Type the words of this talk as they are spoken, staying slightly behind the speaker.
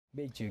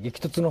米中激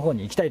突の方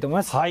に行きたいと思い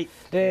ます。はい。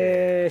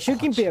習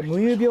近平は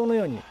夢遊病の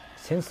ように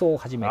戦争を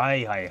始める。は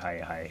いはいはい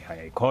はいは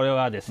い。これ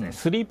はですね、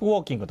スリープウォ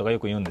ーキングとかよ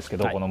く言うんですけ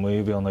ど、この夢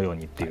遊病のよう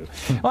にっていう。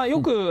まあ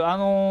よく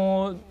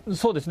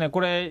そうですね、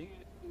これ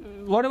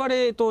我々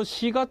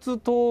4月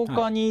10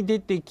日に出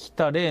てき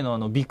た例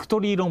のビクト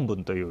リー論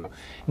文という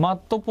マッ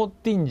ト・ポッ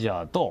ティンジ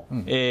ャーと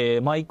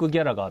マイク・ギ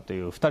ャラガーと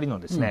いう2人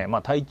のですね、ま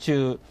あ対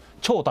中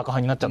超タカ派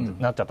になっちゃ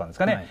ったんです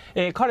かね、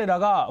彼ら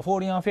がフォー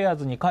リンアフェアー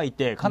ズに書い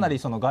てかなり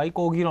その外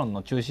交議論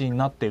の中心に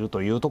なっている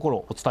というところ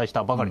をお伝えし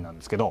たばかりなん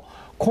ですけど、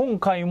今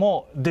回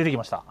も出てき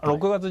ました、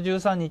6月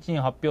13日に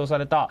発表さ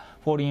れた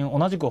同じ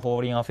くフォ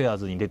ーリンアフェアー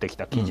ズに出てき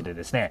た記事で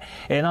ですね、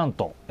なん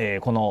と、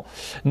この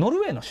ノル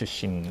ウェーの出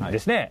身で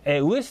すね、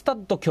ウエスタッ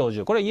ド教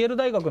授、これイェール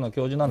大学の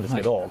教授なんです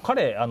けど、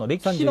彼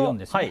歴史の、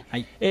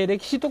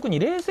歴史特に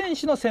冷戦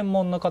史の専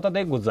門の方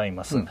でござい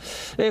ます、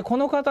こ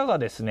の方が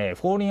ですね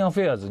フォーリンアフ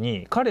ェアーズ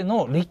に彼の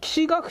歴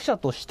史学者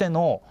として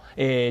の、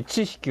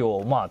知識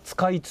を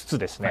使いつつ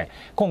ですね、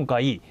今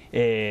回、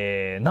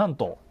なん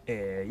と、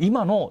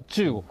今の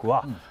中国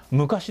は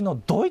昔の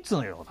ドイツ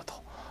のようだと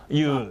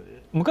いう、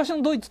昔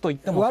のドイツといっ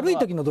ても悪い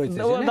時のドイツ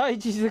ですよね。第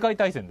一次世界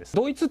大戦です。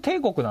ドイツ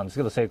帝国なんです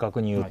けど、正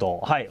確に言う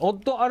と、オ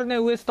ット・アルネ・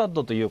ウエスタッ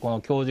ドというこの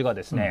教授が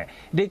ですね、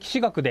歴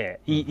史学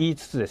で言い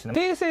つつですね、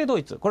帝政ド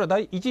イツ、これは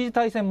第一次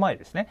大戦前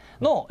ですね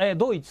の、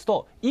ドイツ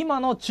と今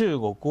の中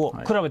国を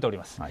比べており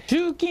ます。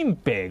習近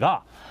平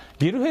が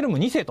ビルヘルム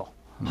2世と、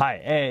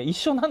一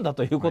緒なんだ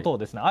ということを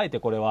ですね、あえ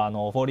てこれはフ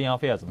ォーリンア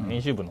フェアーズの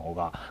編集部の方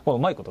がこう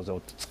まいこと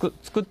を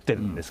作って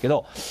るんですけ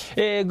ど、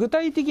具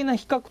体的な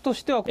比較と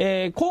しては、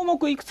項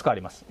目いくつかあ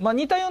ります。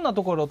似たような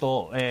ところ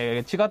と、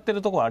違って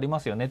るところありま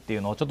すよねってい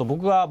うのをちょっと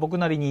僕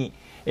なりに、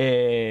比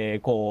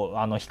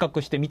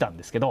較してみたん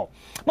ですけど、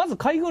まず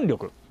海軍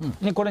力、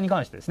これに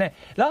関してですね、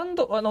帝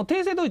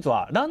政ドイツ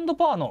はランド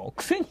パワーの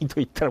くせにと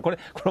言ったらこれ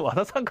和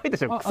田さん書いたで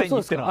しょ、くせに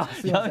ってのは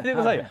やめてく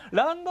ださいよ。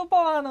ランドパ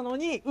ワーなの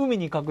に海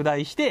に拡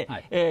大して、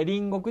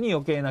隣国に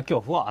余計な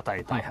恐怖を与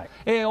えた、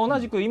同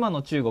じく今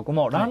の中国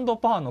もランド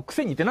パワーのく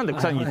せにってなんで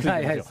草についてる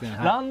んですよ。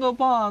ランド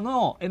パワー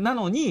のな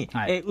のに、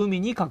海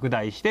に拡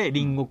大して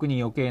隣国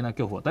に余計な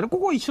恐怖を与える、こ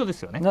こ一緒で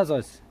すよね。そう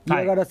です。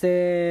嫌がら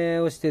せ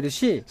をしてる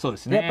し、そうで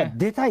すね、やっぱ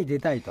出た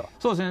いと。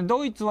そうですね、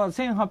ドイツは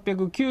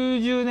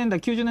1890年代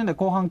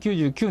後半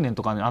99年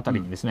とかのあたり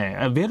にです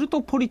ね、ベル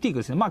トポリティーク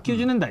ですね、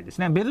90年代です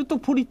ね、ベルト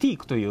ポリティー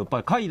クというやっ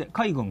ぱり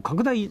海軍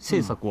拡大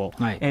政策を、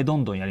ど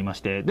んどんやりま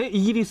して、で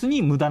イギリス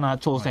に無駄な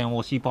挑戦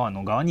をシーパワー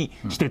の側に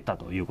していった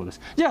ということで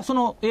す。じゃあそ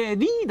の、リー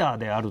ダー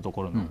であると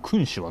ころの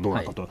君主はどう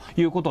だったと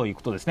いうことをい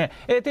くとですね、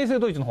帝政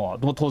ドイツの方は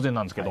当然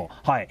なんですけど、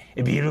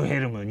ビルヘ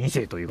ルム2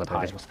世という方が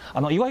いたします。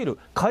いわゆる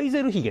カイ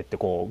ゼルヒゲって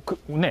こ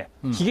うね、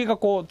ヒゲが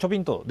こうちょび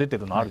んと出て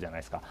るのあるじゃない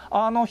ですか、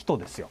あの人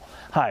ですよ。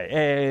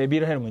ビ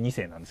ルヘルム2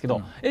世なんですけ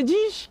ど、自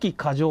意識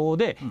過剰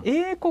で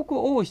英国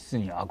王室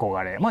に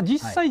憧れ、実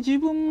際自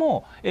分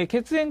も、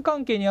血縁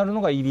関係にある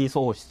のがイギリス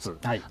王室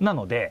な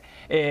ので、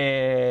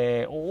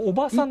お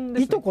ばさんで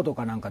すね、いとこと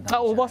かなんか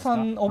おばさ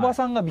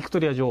んがビクト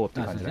リア女王って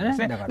いう感じなんです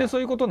ね。でそ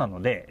ういうことな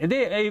ので、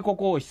英国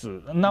王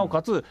室なお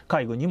かつ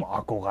海軍に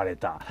も憧れ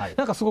た、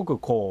なんかすごく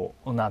こ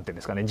うなんていうん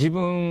ですかね、自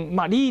分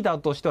リーダ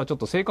ーとしてはちょっ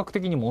と性格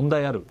的に問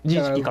題ある、自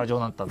意識過剰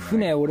になったんで、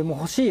船俺も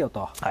欲しいよ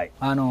と、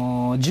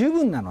十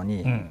分なの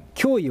に、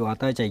脅威を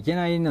与えちゃいけ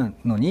ないの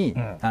に、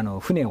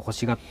船を欲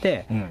しがっ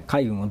て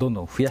海軍をどん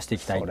どん増やしてい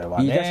きたいと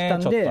言い出した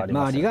んで、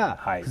周りが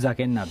ふざ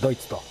けんなドイ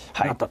ツと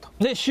なったと。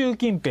で習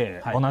近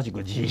平、同じ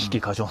く自意識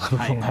過剰な部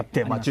分があっ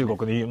て、中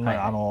国で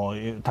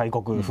大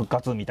国復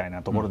活みたい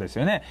なところです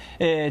よね。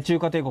中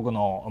華帝国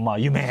の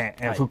夢、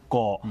復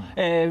興、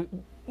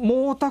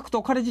毛沢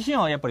東、彼自身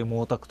はやっぱり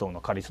毛沢東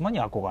のカリスマ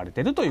に憧れ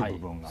てるという部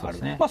分がある、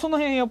その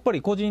辺やっぱ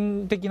り個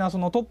人的なそ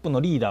のトップ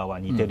のリーダーは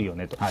似てるよ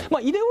ねと、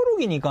イデオロ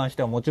ギーに関し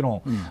てはもちろ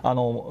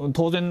ん、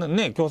当然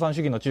ね、共産主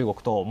義の中国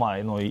と、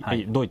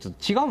ドイツ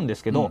違うんで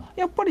すけど、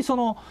やっぱりそ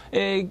の、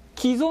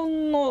既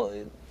存の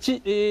秩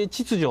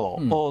序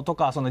と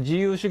かその自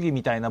由主義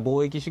みたいな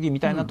貿易主義み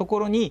たいなとこ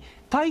ろに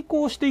対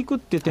抗していくっ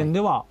ていう点で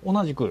は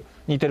同じく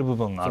似てる部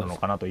分があるの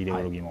かなとイデオ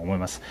ロギーも思い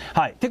ます。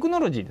テクノ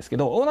ロジーですけ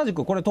ど、同じ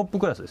くこれトップ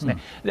クラスですね。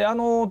で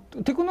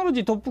テクノロ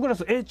ジートップクラ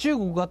ス、中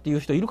国がっていう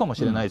人いるかも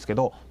しれないですけ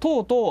ど、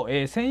とうと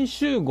う、先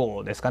週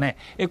号ですかね、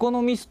エコ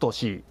ノミスト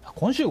誌、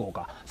今週号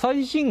か、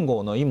最新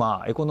号の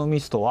今エコノ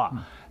ミスト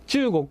は、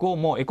中国を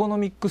もうエコノ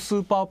ミックス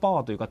ーパーパ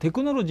ワーというかテ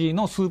クノロジー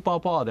のスーパー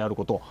パワーである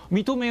ことを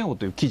認めよう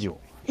という記事を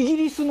イギ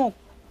リスの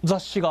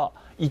雑誌が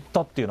言っ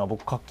たっていうのは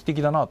僕画期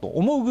的だなと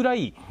思うぐら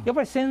い、やっ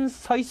ぱり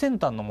最先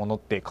端のものっ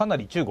てかな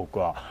り中国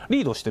は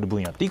リードしてる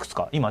分野っていくつ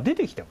か今出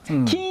てきてま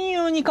す、金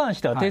融に関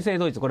しては帝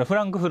政ドイツ、これフ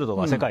ランクフルト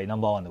が世界ナ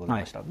ンバーワンでござい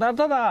ました、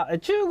ただ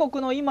中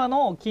国の今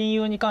の金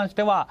融に関し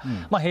ては、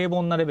平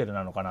凡なレベル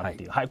なのかなっ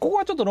ていう、ここ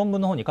はちょっと論文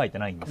の方に書いて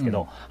ないんですけ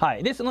ど、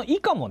でその以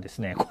下もです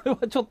ね、これは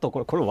ちょっとこ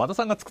れ和田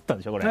さんが作ったん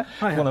でしょこれ、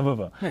この部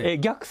分、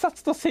虐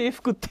殺と征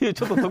服っていう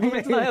ちょっと特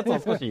別なやつを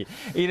少し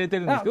入れて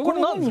るんですけど、これ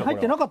何に入っ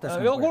てなかったです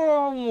か。いやこれ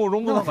はもう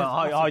論文の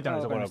中に入ってな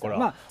いですよこれ。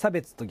差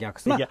別と虐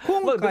殺、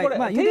今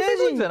回ユ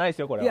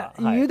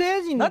ダ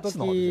ヤ人の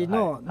時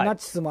のナ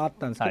チスもあっ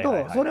たんですけ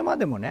ど、それま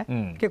でもね、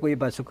結構やっ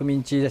ぱ植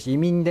民地だし移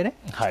民でね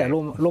来た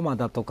ロマ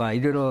だとか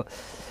いろいろ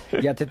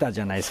やってた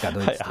じゃないですか、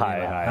ドイツとい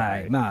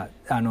うのは。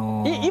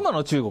今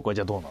の中国は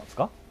じゃあどうなんです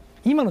か？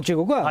今の中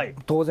国は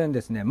当然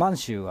ですね、満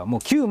州はも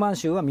う旧満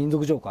州は民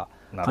族浄化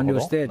完了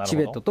して、チ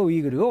ベットとウ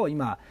イグルを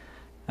今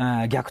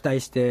虐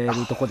待してい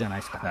るとこじゃない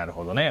ですか。なる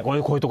ほどね、こうい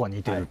うところに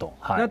似てると。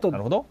あと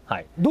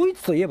ドイ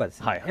ツといえばで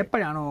すね、やっぱ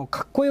り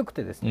かっこよく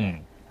てです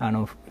ね、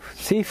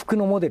制服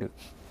のモデル、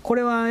こ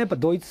れはやっぱ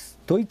ドイ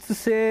ツ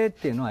製っ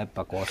ていうのはやっ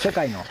ぱこう世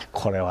界の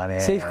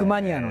制服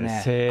マニアの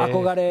ね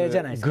憧れじ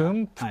ゃないですか。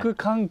軍服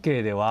関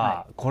係で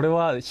はこれ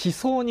は思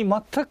想に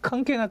全く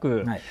関係な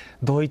く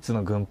ドイツ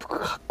の軍服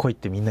かっこいいっ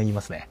てみんな言い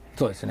ますね。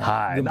そうですね。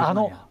ハリ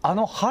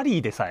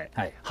ーでさえ、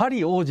ハリ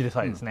ー王子で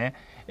さえですね、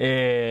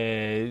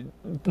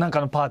なんか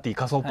のパーティー、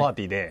仮想パー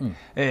ティー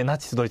で、ナ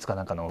チスドイツか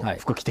なんかの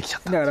服着てきちゃ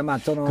った。だからまあ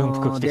そ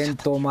の伝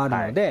統もあ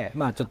るので、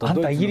まあちょっとあん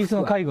たイギリス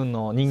の海軍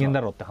の人間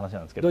だろうって話な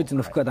んですけど、ドイツ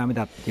の服はダメ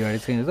だって言われ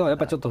てるけど、やっ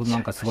ぱちょっとな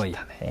んかすごい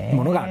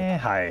ものがあ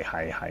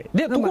る。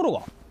でところ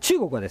が中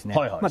国はですね、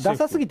ダ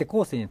サすぎて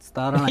後世に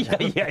伝わらない。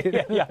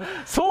いや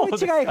そういう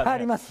違いがあ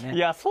りますね。い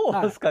やそ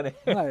うですかね。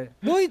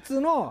ドイ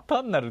ツの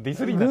単なるディ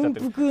スリーになっちゃって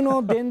る。軍服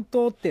の伝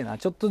統っていうのは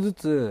ちょっとず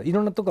つい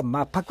ろんなところ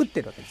がパクっ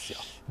てるわけですよ。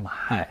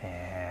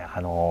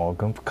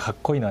軍服かっ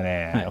こいいのは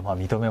ね、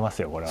認めま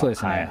すよこれは。そうで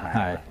すね。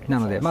な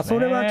のでそ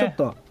れはちょっ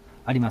と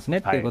あります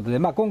ねということで、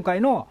今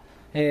回の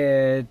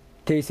帝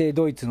政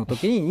ドイツの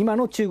時に今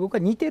の中国が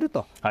似てる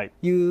と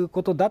いう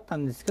ことだった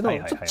んですけど、ち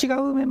ょっと違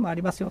う面もあ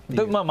りますよってい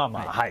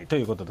う。と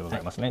いうことでござ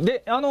いますね。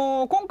で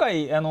今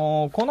回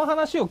この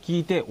話を聞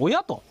いて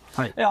親と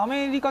ア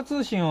メリカ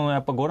通信をや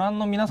っぱご覧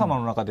の皆様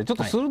の中でちょっ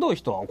と鋭い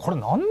人はこれ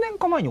何年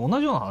か前に同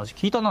じような話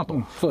聞いたなと、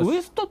ウ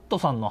エストッド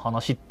さんの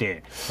話っ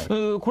て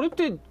これっ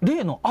て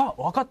例の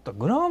分かった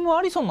グラハム・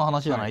アリソンの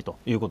話じゃないと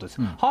いうことで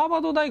す。ハーバ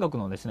ード大学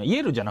のですね、イェ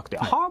ールじゃなくて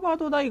ハーバー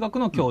ド大学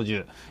の教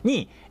授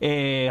に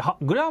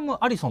グラハム・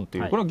アリソンと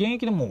いう、これは現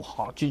役でもう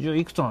80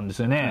いくつなんで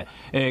すよね。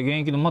現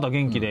役でまだ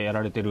元気でや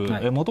られて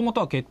る、もとも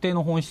とは決定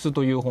の本質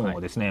という本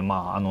をですね、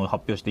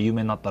発表して有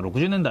名になった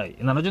60年代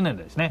70年代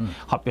ですね、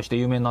発表して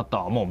有名になった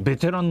もうベ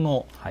テラン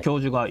の教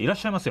授がいらっ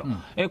しゃいますよ。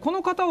こ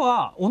の方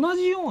は同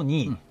じよう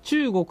に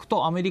中国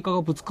とアメリカ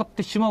がぶつかっ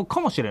てしまう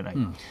かもしれない。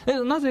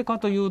なぜか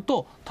という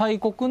と大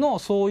国の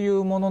そうい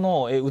うもの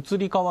の移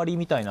り変わり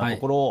みたいなと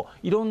ころを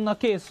いろんな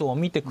ケースを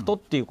見ていくとっ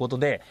ていうこと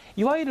で、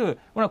いわゆる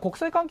国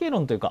際関係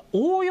論というか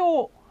応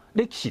用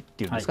歴史っ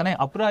ていうんですかね、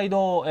アプライ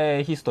ド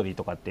ヒストリー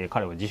とかって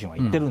彼は自身は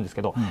言ってるんです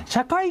けど、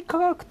社会科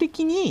学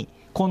的に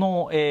こ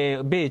の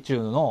米中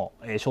の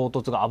衝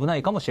突が危な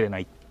いかもしれな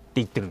いって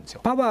言ってるんです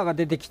よ。パワーが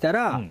出てきた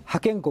ら、覇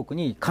権国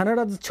に必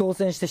ず挑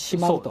戦してし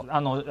まうと。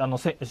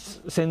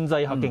潜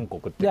在覇権国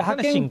っていうか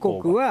ね、覇権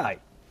国は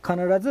必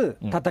ず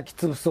叩き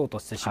潰そうと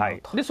してしまう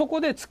と。でそ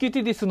こでツキテ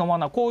ィディスの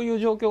罠、こういう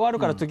状況がある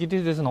からツキテ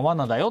ィディスの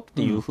罠だよっ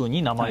ていうふう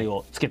に名前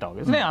をつけたわけ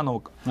ですね。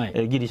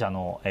ギリシャ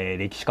の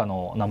歴史家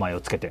の名前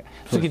をつけて、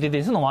ツキティデ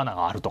ィスの罠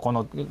があると、こ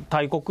の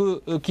大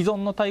国、既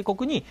存の大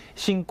国に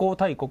新興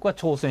大国が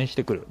挑戦し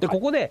てくる。でこ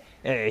こで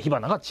火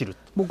花が散る。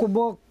僕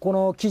もこ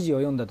の記事を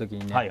読んだ時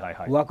にね、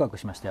ワクワク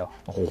しましたよ。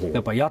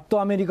やっぱやっ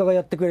とアメリカがや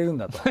ってくれるん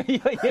だと。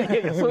い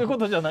やそういうこ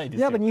とじゃないです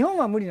よ。やっぱ日本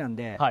は無理なん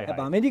で、やっ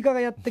ぱアメリカが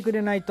やってく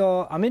れない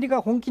と、アメリカ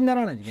は本気にな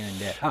らないといけないん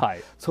で、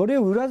それ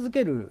を裏付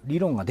ける理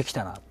論ができ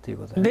たなっていう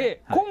こと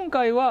で、今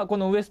回はこ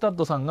のウエスタッ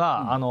ドさん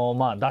が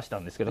出した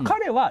んですけど、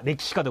彼は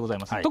歴史家でござい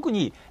ます。特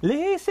に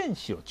冷戦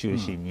史を中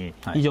心に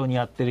非常に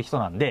やってる人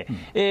なんで、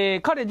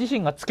彼自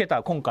身がつけ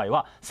た今回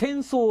は戦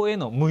争へ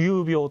の無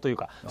遊病という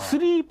か、ス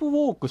リープウ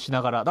ォークし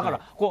ながら、だか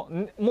らこ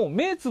うもう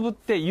目つぶっ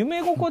て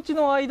夢心地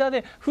の間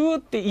でふー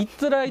って言っ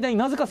てる間に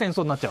なぜか戦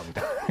争になっちゃうみ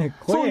たいな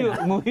そうい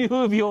う無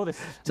遊病で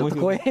す。ちょっと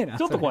怖いな。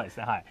ちょっと怖いです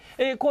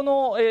ね。こ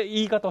の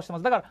言い方をしてま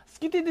す。だからス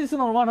キティディス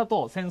の罠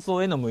と戦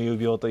争への無遊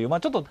病という、ちょっ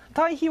と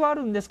対比はあ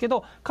るんですけ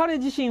ど、彼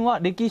自身は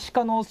歴史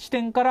家の視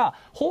点から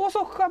法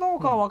則かどう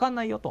かは分かん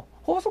ないよと。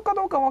法則か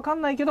どうかは分か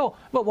んないけど、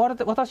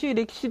私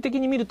歴史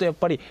的に見るとやっ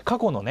ぱり過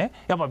去のね、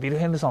やっぱビル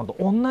ヘンルさんと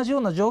同じよ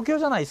うな状況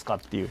じゃないですかっ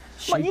ていう、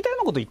似たよう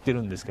なこと言って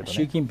るんですけどね。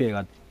習近平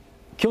が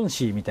キョン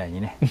シーみたい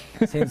にね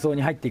戦争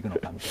に入っていくの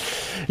かみたい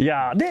な。い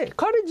やで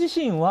彼自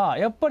身は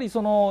やっぱり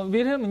そのビ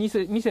ルヘルム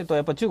2世と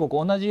やっぱ中国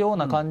同じよう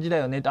な感じだ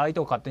よねって、相手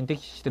を勝手に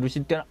敵視してるし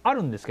ってあ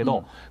るんですけ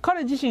ど、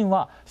彼自身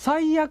は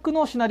最悪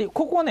のシナリオ、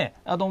ここはね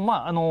ア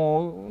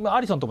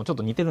リソンともちょっ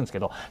と似てるんですけ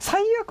ど、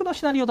最悪の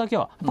シナリオだけ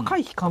はやっぱ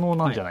回避可能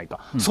なんじゃないか、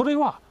それ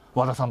は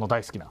和田さんの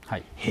大好きな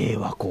平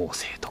和構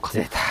成とか、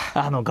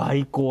外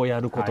交をや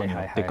ることによ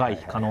って回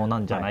避可能な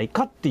んじゃない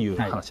かっていう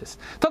話です。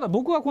ただ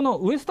僕はこの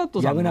ウエスタッ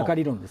ドさんの藪中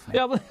理論ですね。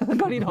藪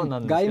中理論な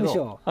んですけど、外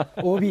務省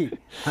OB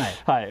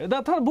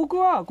ただ僕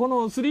はこ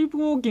のスリープ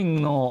ウォーキン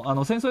グ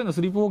の戦争への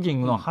スリープウォーキ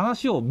ングの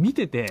話を見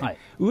てて、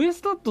ウエ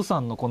スタッドさ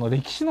んのこの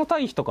歴史の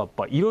対比とか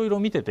いろい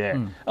ろ見てて、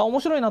面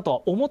白いなと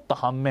は思った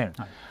反面、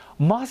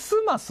ます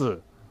ます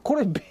こ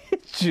れ米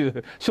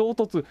中衝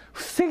突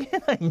防げ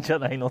ないんじゃ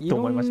ないのって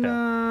思いましたよ。い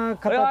ろんな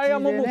形でね、いや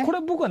もうこ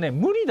れ僕はね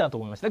無理だと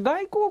思いました。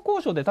外交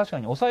交渉で確か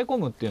に抑え込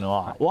むっていうの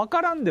は分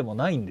からんでも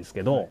ないんです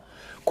けど、はい、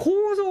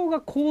構造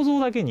が構造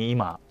だけに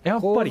今や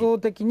っぱり構造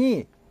的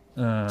に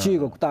中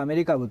国とアメ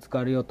リカぶつ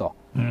かるよと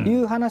い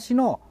う話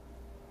の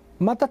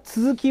また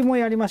続きも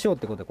やりましょうっ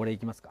てことで、これい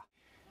きますか。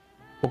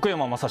奥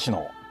山真司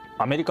の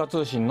アメリカ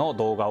通信の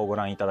動画をご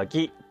覧いただ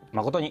き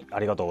誠にあ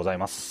りがとうござい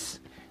ま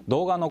す。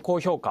動画の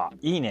高評価、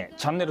いいね、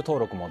チャンネル登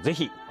録もぜ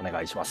ひお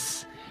願いしま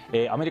す。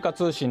アメリカ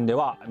通信で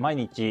は毎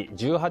日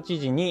18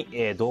時に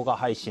動画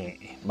配信、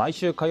毎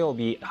週火曜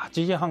日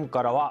8時半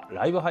からは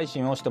ライブ配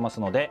信をしてます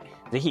ので、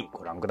ぜひ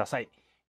ご覧ください。